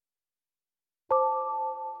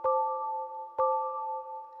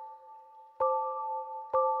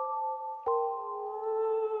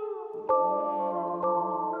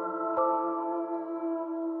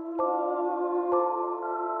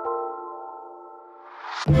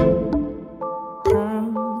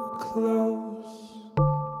Come close.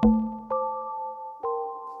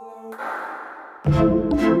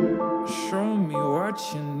 Show me what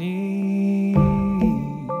you need.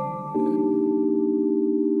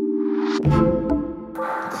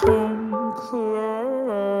 Come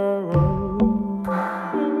close.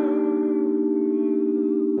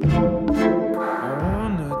 I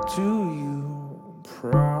wanna do you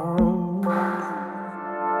proud.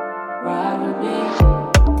 Ride with me.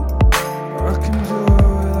 I can do it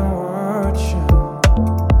without watching.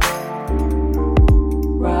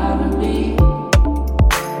 Ride with me.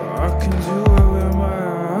 I can do it with my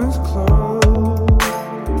eyes closed.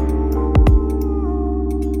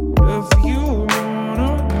 If you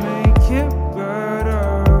wanna make it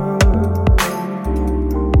better,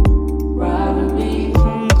 Ride with me.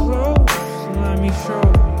 come close, let me show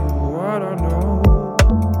you what I know.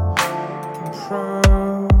 I'm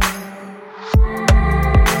proud.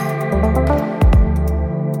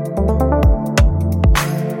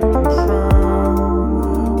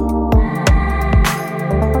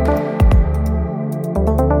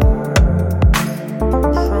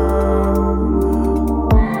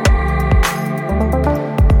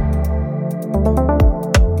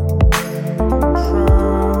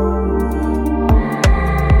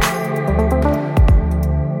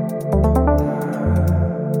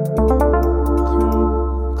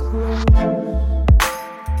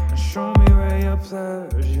 Show me where your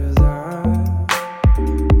pleasure's at.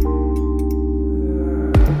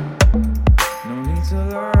 No need to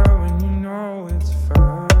lie when you know it's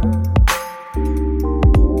fact.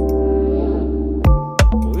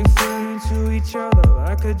 We fit into each other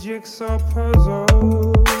like a jigsaw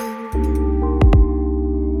puzzle.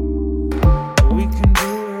 We can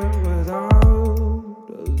do it without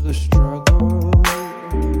the struggle.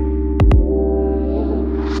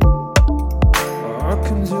 I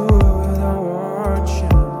can do